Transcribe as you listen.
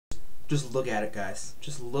Just look at it, guys.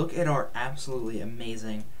 Just look at our absolutely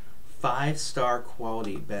amazing 5-star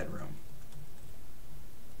quality bedroom.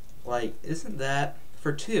 Like, isn't that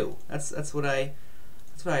for two? That's what I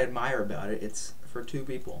admire about it. It's for two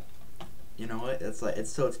people. You know what? It's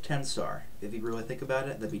 10 star. If you really think about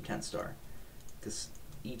it, that'd be 10 star. Because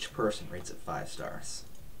each person rates it 5 stars.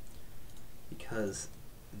 Because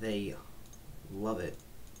they love it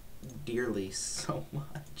dearly so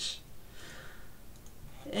much.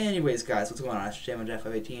 Anyways, guys, what's going on? It's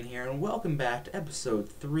JamJack518 here, and welcome back to episode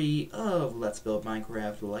 3 of Let's Build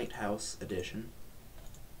Minecraft Lighthouse Edition.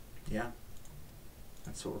 Yeah,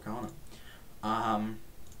 that's what we're calling it.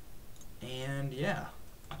 And yeah,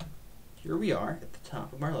 here we are at the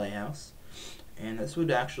top of our lighthouse, and this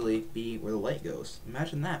would actually be where the light goes.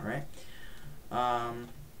 Imagine that, right?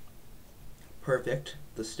 Perfect.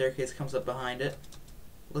 The staircase comes up behind it.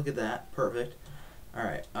 Look at that. Perfect.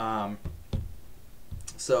 Alright,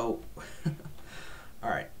 so,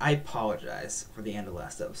 alright, I apologize for the end of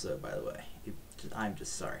last episode, by the way. I'm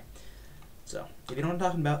just sorry. So, if you know what I'm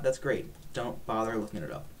talking about, that's great. Don't bother looking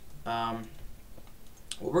it up.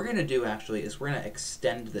 What we're going to do, actually, is we're going to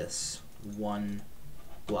extend this one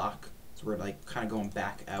block. So we're, like, kind of going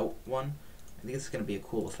back out one. I think it's going to be a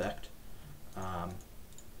cool effect. Oh,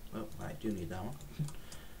 I do need that one.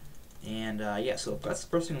 And, yeah, so that's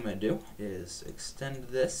the first thing I'm going to do is extend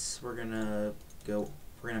this. We're going to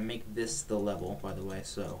make this the level, by the way,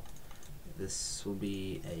 so this will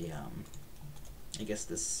be a, I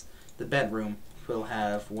guess the bedroom will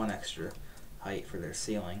have one extra height for their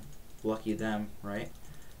ceiling. Lucky them, right?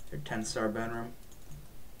 Their 10-star bedroom.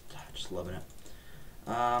 Just loving it.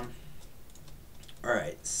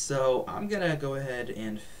 Alright, so I'm going to go ahead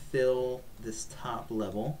and fill this top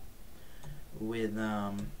level with,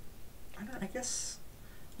 I guess,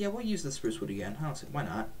 yeah, we'll use the spruce wood again. I don't see, why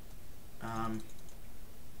not?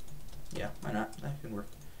 Yeah, why not? That can work.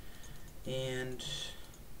 And,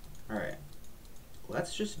 alright,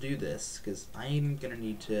 let's just do this, because I'm going to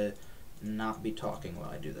need to not be talking while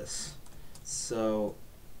I do this. So,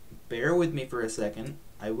 bear with me for a second.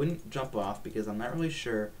 I wouldn't jump off, because I'm not really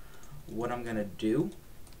sure what I'm going to do,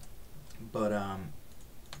 but,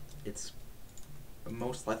 it's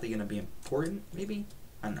most likely going to be important, maybe?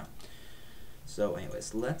 I don't know. So,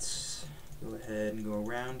 anyways, let's go ahead and go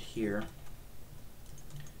around here.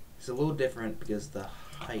 It's a little different because the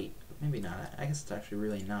height, maybe not, I guess it's actually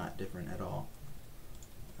really not different at all.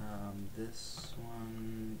 This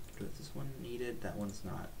one, is this one needed? That one's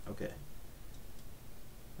not. Okay.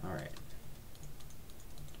 Alright.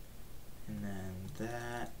 And then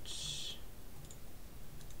that,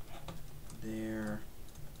 there.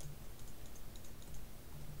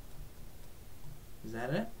 Is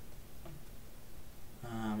that it?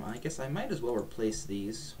 I guess I might as well replace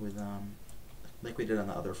these with, like we did on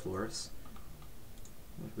the other floors,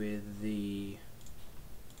 with the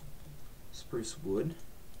spruce wood.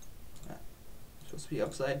 It's supposed to be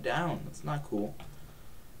upside down. That's not cool.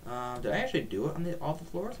 Did I actually do it on all the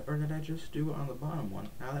floors, or did I just do it on the bottom one?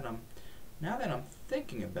 Now that I'm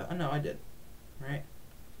thinking about, oh no, I did. Right?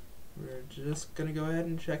 We're just gonna go ahead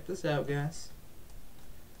and check this out, guys.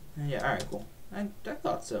 Yeah, all right, cool. I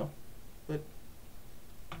thought so, but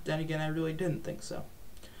then again, I really didn't think so.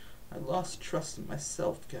 I lost trust in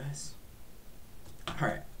myself, guys.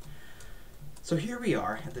 Alright. So here we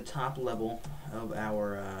are at the top level of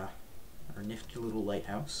our nifty little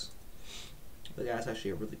lighthouse. The guy's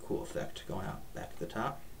actually a really cool effect going out back at the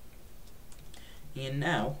top. And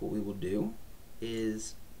now what we will do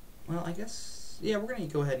is, well, I guess, yeah, we're going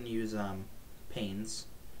to go ahead and use panes,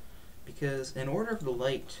 because in order for the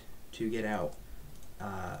light to get out,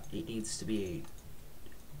 it needs to be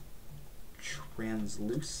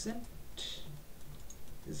translucent?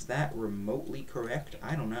 Is that remotely correct?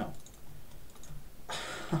 I don't know.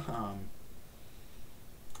 I'm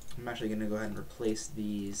actually going to go ahead and replace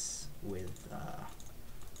these with,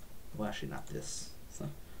 well, actually not this. So,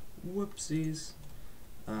 whoopsies.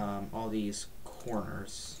 All these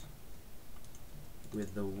corners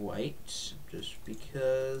with the white, just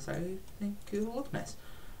because I think it'll look nice.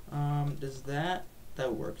 Does that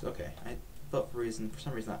works? Okay. I thought for some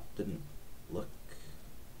reason that didn't look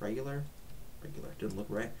regular, didn't look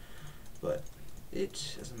right, but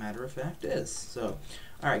it, as a matter of fact, is. So,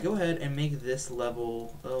 alright, go ahead and make this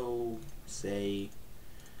level, oh, say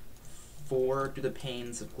 4, do the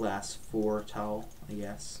panes of glass 4 tall, I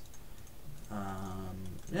guess.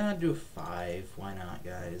 Yeah, do a 5, why not,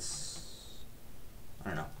 guys? I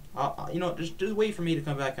don't know. I'll you know, just wait for me to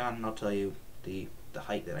come back on and I'll tell you the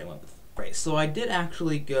height that I went with. Right, so I did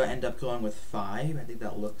actually end up going with 5. I think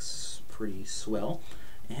that looks pretty swell.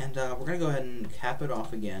 And we're going to go ahead and cap it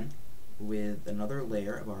off again. with another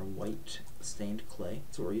layer of our white stained clay.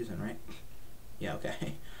 That's what we're using, right? Yeah,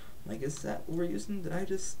 okay. Like, is that what we're using? Did I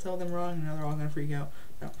just tell them wrong and now they're all gonna freak out?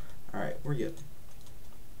 No. Alright, we're good.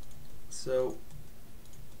 So,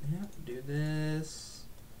 yeah, do this.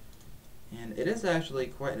 And it is actually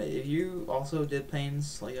quite, if you also did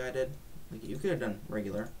planes like I did, like you could have done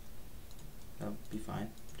regular. That would be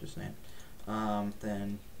fine, just saying.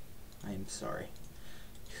 Then I am sorry.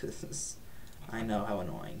 Because I know how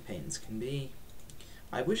annoying paintings can be.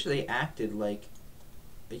 I wish they acted like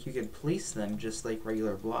you could place them just like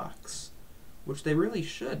regular blocks. Which they really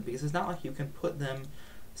should, because it's not like you can put them,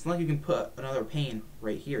 it's not like you can put another pane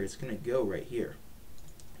right here. It's going to go right here.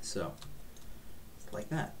 So, it's like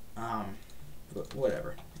that. But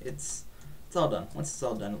whatever. It's all done. Once it's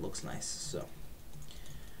all done, it looks nice. So,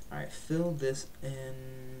 alright, fill this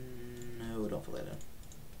in. No, don't fill that in.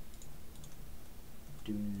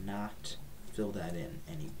 Do not fill that in.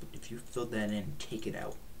 If you filled that in, take it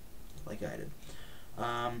out, like I did.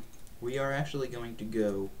 We are actually going to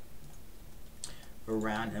go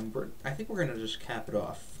around, and I think we're going to just cap it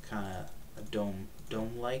off, kind of a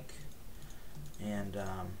dome-like, and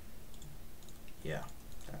yeah,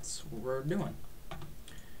 that's what we're doing.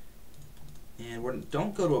 And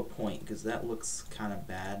don't go to a point, because that looks kind of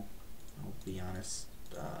bad, I'll be honest.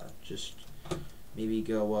 Just maybe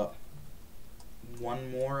go up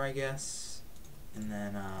one more, I guess, and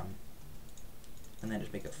then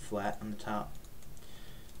just make it flat on the top.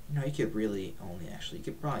 You know, you could really only actually, you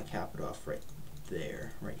could probably cap it off right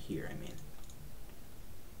there, right here, I mean.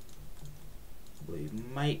 We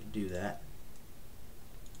might do that.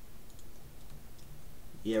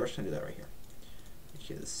 Yeah, we're just gonna do that right here.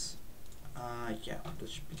 Because, yeah,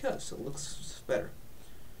 just because it looks better.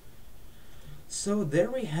 So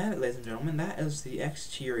there we have it, ladies and gentlemen. That is the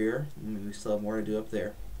exterior. I mean, we still have more to do up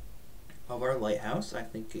there of our lighthouse. I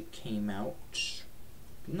think it came out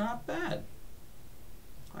not bad.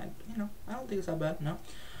 I don't think it's that bad. No.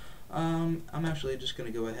 I'm actually just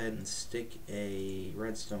gonna go ahead and stick a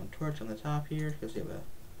redstone torch on the top here because we have a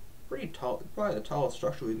pretty tall, probably the tallest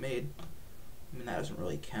structure we've made. I mean, that doesn't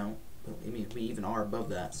really count, but I mean, we even are above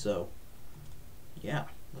that. So, yeah,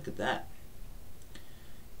 look at that.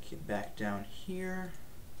 Get back down here,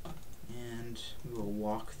 and we will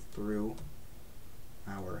walk through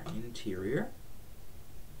our interior.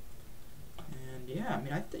 And yeah, I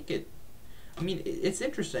mean, I think it's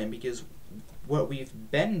interesting because what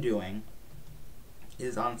we've been doing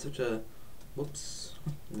is on such a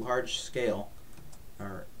large scale,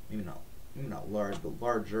 or maybe not large, but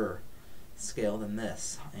larger scale than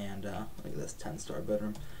this. And look at this 10-star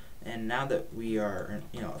bedroom. And now that we are,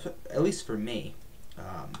 at least for me,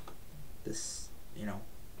 this,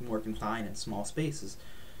 more confined and small space is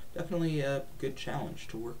definitely a good challenge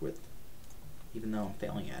to work with, even though I'm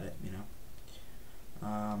failing at it,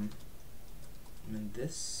 and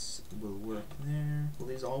this will work there. Will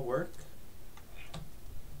these all work?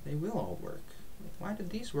 They will all work. Why did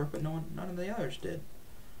these work but none of the others did?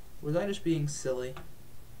 Was I just being silly?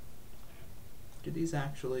 Do these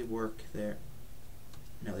actually work there?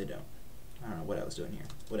 No, they don't. I don't know what I was doing here.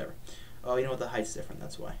 Whatever. Oh, you know what? The height's different.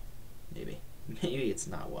 That's why. Maybe. Maybe it's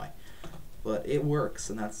not why. But it works,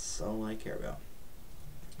 and that's all I care about.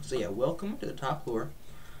 So yeah, welcome to the top floor.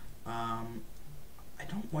 I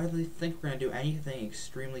don't really think we're going to do anything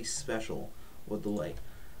extremely special with the light.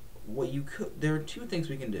 There are two things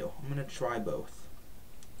we can do. I'm going to try both.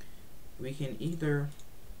 We can either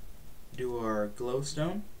do our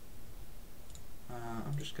glowstone.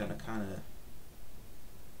 I'm just going to kind of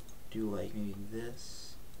do like maybe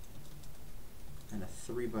this and a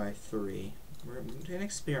 3x3. We're going to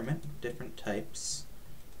experiment with different types.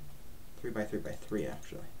 3x3x3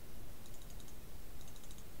 actually.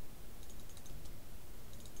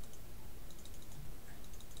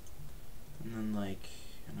 And then like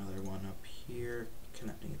another one up here,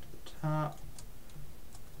 connecting it to the top.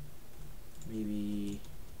 Maybe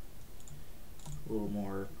a little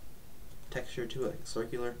more texture to it, like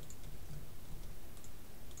circular.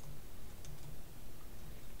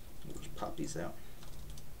 We'll just pop these out.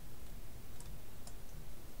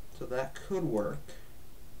 So that could work.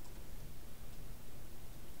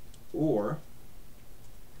 Or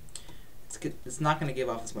it's not going to give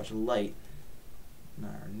off as much light,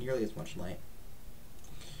 or nearly as much light.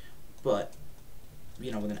 But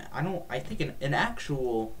I think in an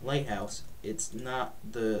actual lighthouse, it's not,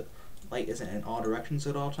 the light isn't in all directions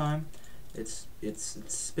at all time. It's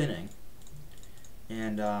spinning,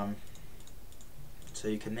 and so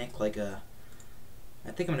you can make like a.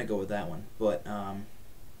 I think I'm gonna go with that one, but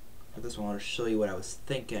for this one, I'll just show you what I was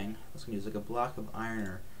thinking. I was gonna use like a block of iron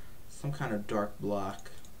or some kind of dark block.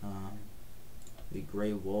 The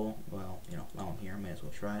gray wool. Well, you know, while I'm here, I may as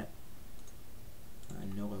well try it.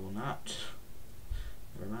 No, I will not.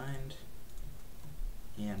 Never mind.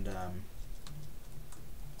 And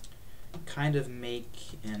kind of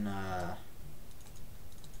make an I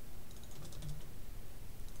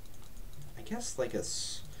guess like a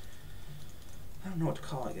I don't know what to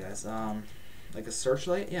call it, guys. Like a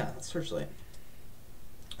searchlight. Yeah, that's searchlight.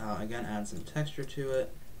 Again, add some texture to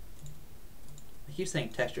it. I keep saying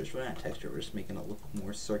texture. It's really not texture. We're just making it look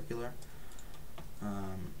more circular.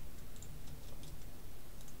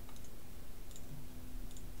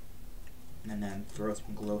 And then throw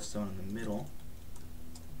some glowstone in the middle.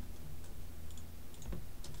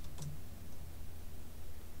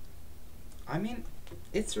 I mean,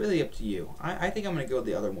 it's really up to you. I think I'm going to go with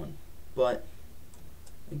the other one. But,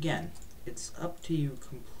 again, it's up to you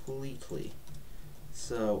completely.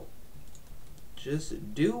 So,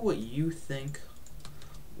 just do what you think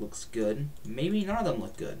looks good. Maybe none of them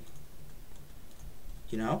look good.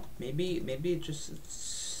 You know? Maybe it just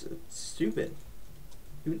it's stupid.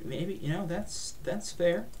 Maybe, you know, that's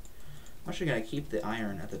fair. I'm actually going to keep the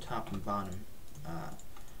iron at the top and bottom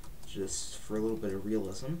just for a little bit of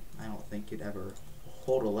realism. I don't think you'd ever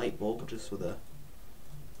hold a light bulb just with a,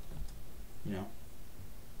 you know,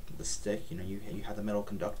 the stick. You know, you have the metal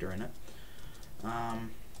conductor in it.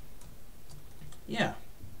 Yeah.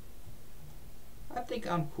 I think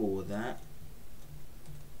I'm cool with that.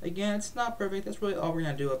 Again, it's not perfect. That's really all we're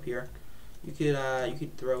going to do up here. You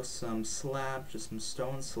could throw some slabs, just some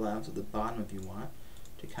stone slabs at the bottom if you want,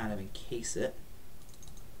 to kind of encase it.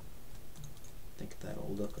 I think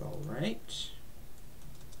that'll look alright.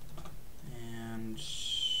 And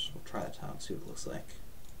we'll try the top, see what it looks like.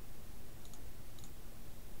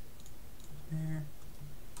 There.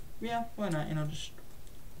 Yeah, why not? You know, just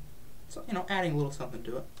adding a little something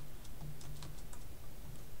to it.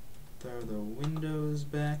 Throw the windows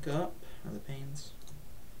back up, or the panes.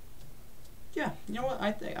 Yeah, you know what?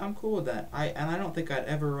 I think I'm cool with that. And I don't think I'd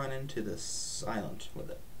ever run into this island with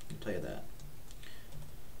it. I'll tell you that.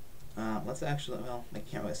 Let's actually, well, I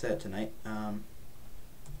can't really say it tonight.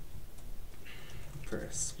 For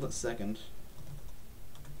a split second.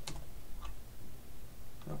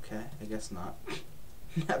 Okay, I guess not.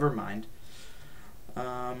 Never mind.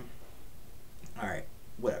 Alright,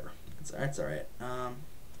 whatever. It's alright. I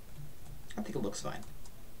think it looks fine.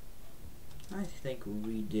 I think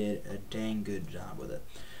we did a dang good job with it.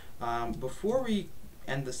 Before we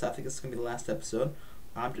end this, I think this is going to be the last episode.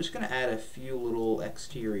 I'm just going to add a few little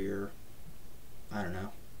exterior, I don't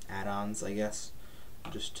know, add-ons, I guess,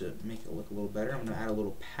 just to make it look a little better. I'm going to add a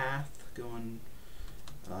little path going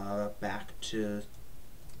back to,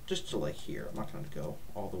 just to like here. I'm not going to go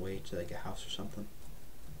all the way to like a house or something.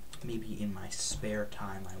 Maybe in my spare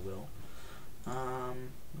time I will.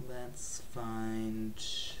 Let's find...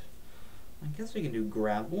 I guess we can do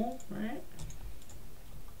gravel, right?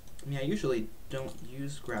 I mean, I usually don't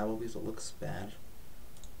use gravel because it looks bad.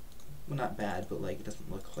 Well, not bad, but like it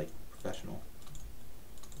doesn't look like professional.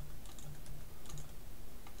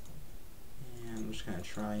 And I'm just gonna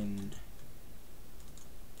try and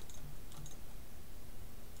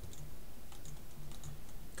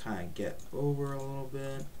kind of get over a little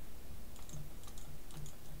bit.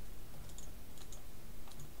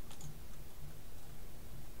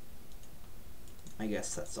 I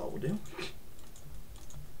guess that's all we'll do.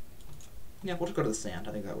 Yeah, we'll just go to the sand.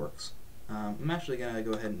 I think that works. I'm actually gonna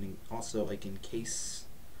go ahead and also like encase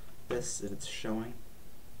this if it's showing.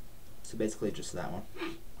 So basically just that one.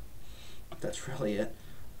 That's really it.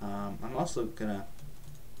 I'm also gonna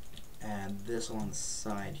add this on the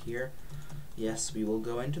side here. Yes, we will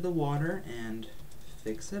go into the water and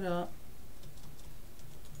fix it up.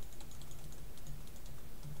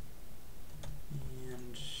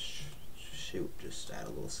 And shoot, just add a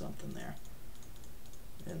little something there.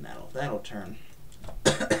 And that'll turn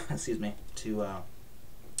excuse me, to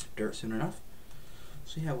dirt soon enough.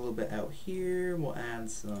 So you have a little bit out here. We'll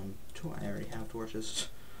add some I already have torches.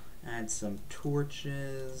 Add some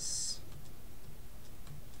torches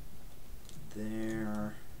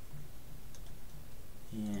there,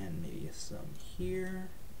 and maybe some here,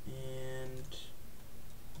 and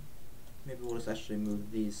maybe we'll just actually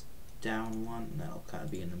move these down one, and that'll kind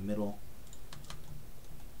of be in the middle.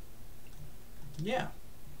 Yeah,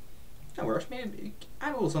 that works. Maybe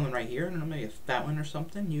add a little something right here, and maybe a fountain or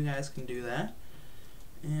something. You guys can do that.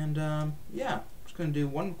 And yeah, I'm just gonna do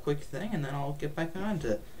one quick thing, and then I'll get back on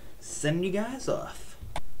to send you guys off.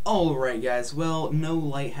 Alright guys, well, no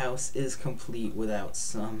lighthouse is complete without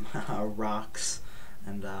some rocks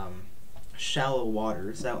and shallow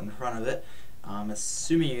waters out in front of it.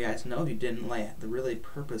 Assuming you guys know, if you didn't, the really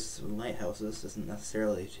purpose of lighthouses isn't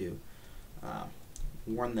necessarily to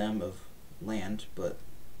warn them of land, but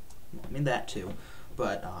well, I mean that too,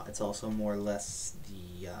 but it's also more or less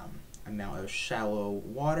the amount of shallow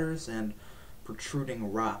waters and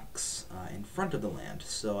protruding rocks in front of the land.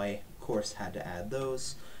 So I, of course, had to add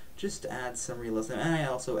those just to add some realism, and I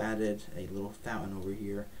also added a little fountain over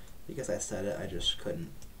here because I said it. I just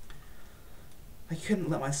couldn't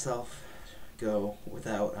let myself go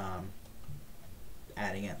without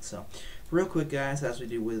adding it. So real quick, guys, as we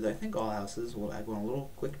do with I think all houses, we'll go on a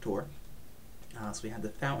little quick tour. So we have the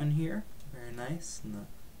fountain here, very nice, in the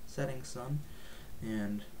setting sun,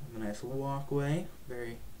 and a nice walkway,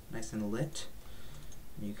 very nice and lit.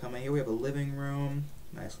 And you come in here, we have a living room,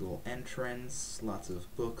 nice little entrance, lots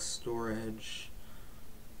of book storage,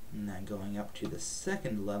 and then going up to the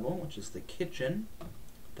second level, which is the kitchen.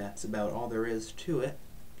 That's about all there is to it.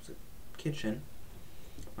 It's a kitchen,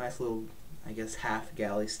 nice little, I guess, half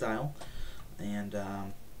galley style. And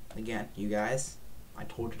again, you guys, I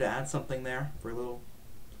told you to add something there for a little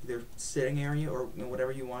either sitting area or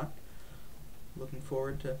whatever you want. Looking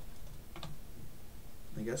forward to,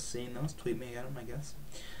 I guess, seeing those. Tweet me at them, I guess.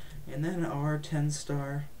 And then our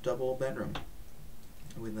 10-star double bedroom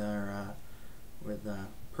with our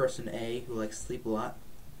person A who likes to sleep a lot.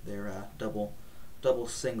 They're double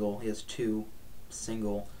single. He has two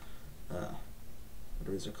single what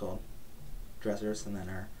is it called? Dressers, and then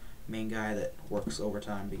our main guy that works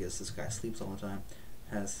overtime because this guy sleeps all the time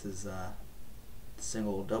has his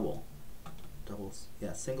single doubles.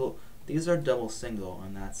 Yeah, single. These are double single,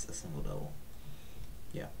 and that's a single double.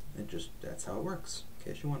 Yeah, that's how it works,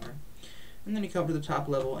 in case you're wondering. And then you come to the top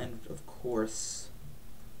level, and of course,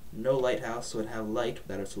 no lighthouse, so it'd have light,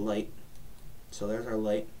 but it's light. So there's our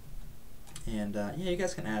light. And yeah, you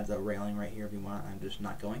guys can add the railing right here if you want. I'm just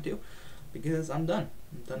not going to, because I'm done.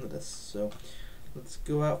 I'm done with this. So let's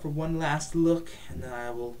go out for one last look, and then I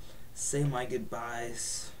will say my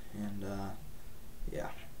goodbyes. And yeah,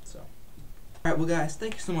 so. Alright, well guys,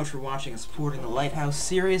 thank you so much for watching and supporting the Lighthouse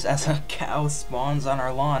series as a cow spawns on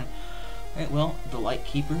our lawn. Right, well, the light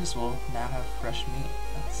keepers will now have fresh meat.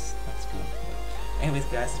 That's good. But anyways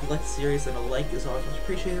guys, if you like the series, then a like is always much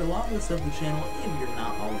appreciated, along with sub to the channel if you're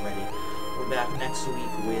not already. We're back next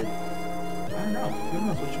week with, I don't know, who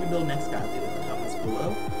knows, what should we build next, guys? Leave it in the comments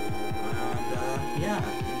below. And yeah,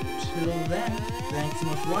 until then, thanks so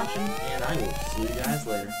much for watching, and I will see you guys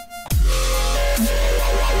later.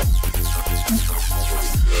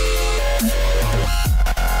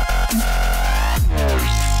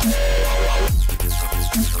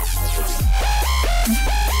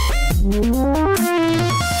 We'll be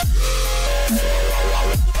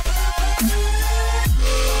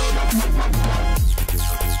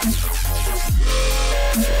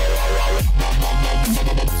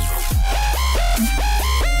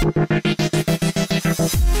right back.